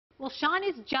Well, Sean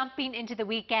is jumping into the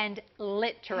weekend,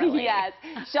 literally. Yes.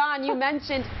 Sean, you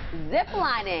mentioned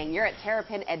ziplining. You're at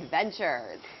Terrapin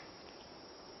Adventures.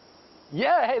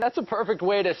 Yeah, hey, that's a perfect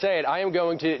way to say it. I am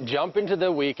going to jump into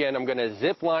the weekend. I'm going to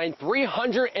zip line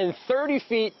 330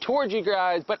 feet towards you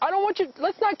guys, but I don't want you,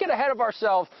 let's not get ahead of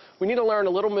ourselves. We need to learn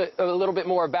a little bit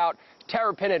more about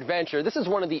Terrapin Adventure. This is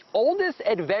one of the oldest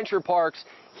adventure parks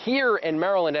here in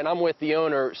Maryland, and I'm with the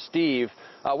owner, Steve.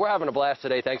 We're having a blast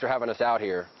today. Thanks for having us out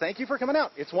here. Thank you for coming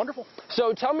out. It's wonderful.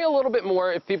 So tell me a little bit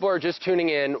more, if people are just tuning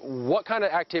in, what kind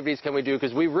of activities can we do?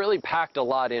 Because we really packed a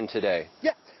lot in today.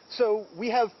 Yeah, so we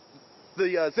have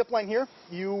the zip line here.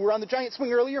 You were on the giant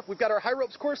swing earlier. We've got our high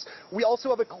ropes course. We also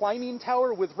have a climbing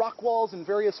tower with rock walls and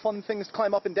various fun things to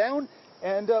climb up and down.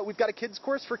 And we've got a kids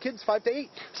course for kids 5 to 8.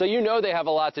 So you know they have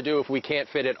a lot to do if we can't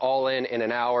fit it all in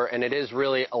an hour, and it is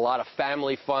really a lot of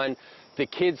family fun. The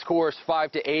kids course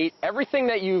 5 to 8, everything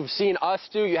that you've seen us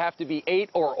do, you have to be 8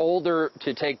 or older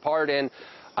to take part in.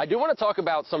 I do want to talk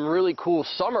about some really cool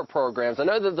summer programs. I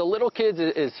know that the little kids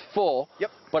is full,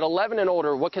 Yep. But 11 and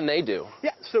older, what can they do?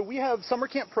 Yeah, so we have summer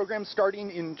camp programs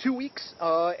starting in 2 weeks,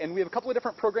 and we have a couple of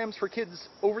different programs for kids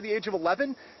over the age of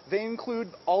 11. They include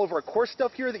all of our course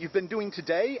stuff here that you've been doing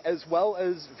today, as well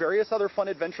as various other fun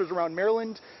adventures around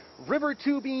Maryland, river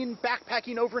tubing,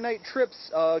 backpacking overnight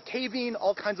trips, caving,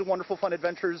 all kinds of wonderful fun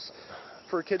adventures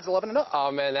for kids 11 and up.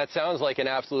 Oh man, that sounds like an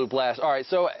absolute blast. All right,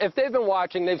 so if they've been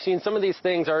watching, they've seen some of these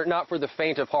things are not for the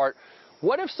faint of heart.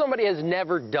 What if somebody has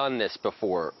never done this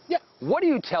before? Yeah. What do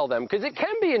you tell them? Because it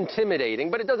can be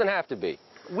intimidating, but it doesn't have to be.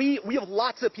 We have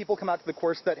lots of people come out to the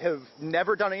course that have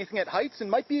never done anything at heights and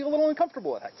might be a little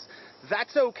uncomfortable at heights.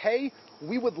 That's okay.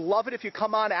 We would love it if you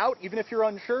come on out, even if you're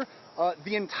unsure.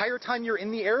 The entire time you're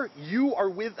in the air, you are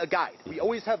with a guide. We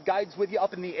always have guides with you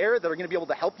up in the air that are going to be able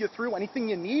to help you through anything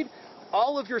you need.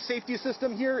 All of your safety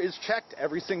system here is checked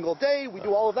every single day. We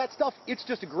do all of that stuff. It's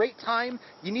just a great time.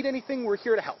 You need anything, we're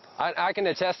here to help. I can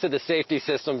attest to the safety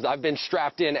systems. I've been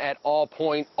strapped in at all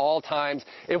times.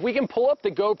 If we can pull up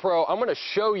the GoPro, I'm going to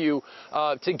show you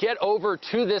to get over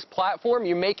to this platform.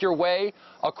 You make your way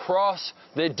across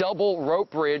the double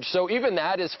rope bridge. So even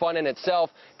that is fun in itself.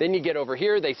 Then you get over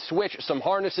here, they switch some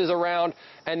harnesses around,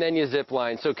 and then you zip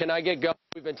line. So can I get going?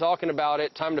 We've been talking about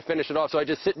it. Time to finish it off. So I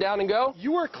just sit down and go?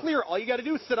 You are clear. All you got to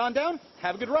do is sit on down.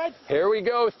 Have a good ride. Here we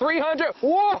go. 300.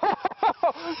 Whoa!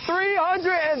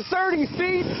 330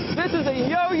 feet. This is a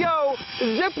yo-yo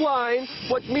zip line,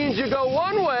 which means you go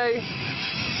one way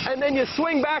and then you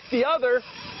swing back the other.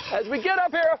 As we get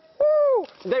up here, woo!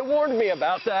 They warned me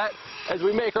about that as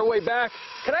we make our way back.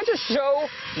 Can I just show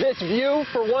this view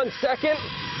for 1 second?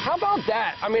 How about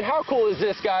that? I mean, how cool is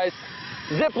this, guys?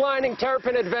 Zip lining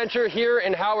Terrapin Adventure here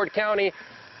in Howard County.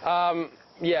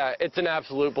 Yeah, it's an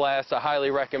absolute blast. I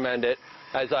highly recommend it.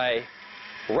 As I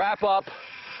wrap up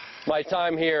my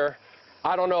time here,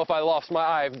 I don't know if I lost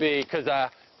my IFB because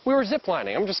we were zip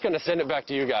lining. I'm just going to send it back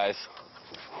to you guys.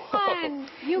 Fun.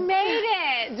 You made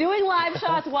it. Doing live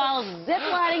shots while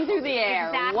ziplining through the air.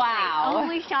 Exactly. Wow.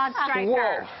 Only Sean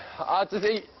Streicher.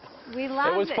 Whoa. We love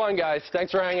it. It was fun, guys.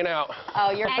 Thanks for hanging out.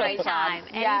 Oh, you're great, Anytime.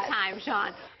 Sean. Yes. Anytime,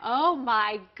 Sean. Oh,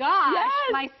 my gosh. Yes.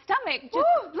 My stomach just...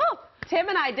 Woo. Tim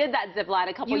and I did that zip line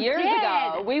a couple years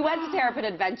ago. We went to Terrapin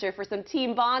Adventure for some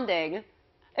team bonding.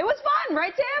 It was fun,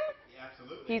 right, Tim? Yeah,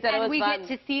 absolutely. He said it was we fun. get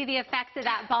to see the effects of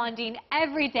that bonding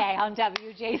every day on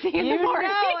WJZ in the You morning.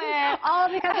 know it. All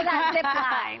because of that zip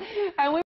line. And we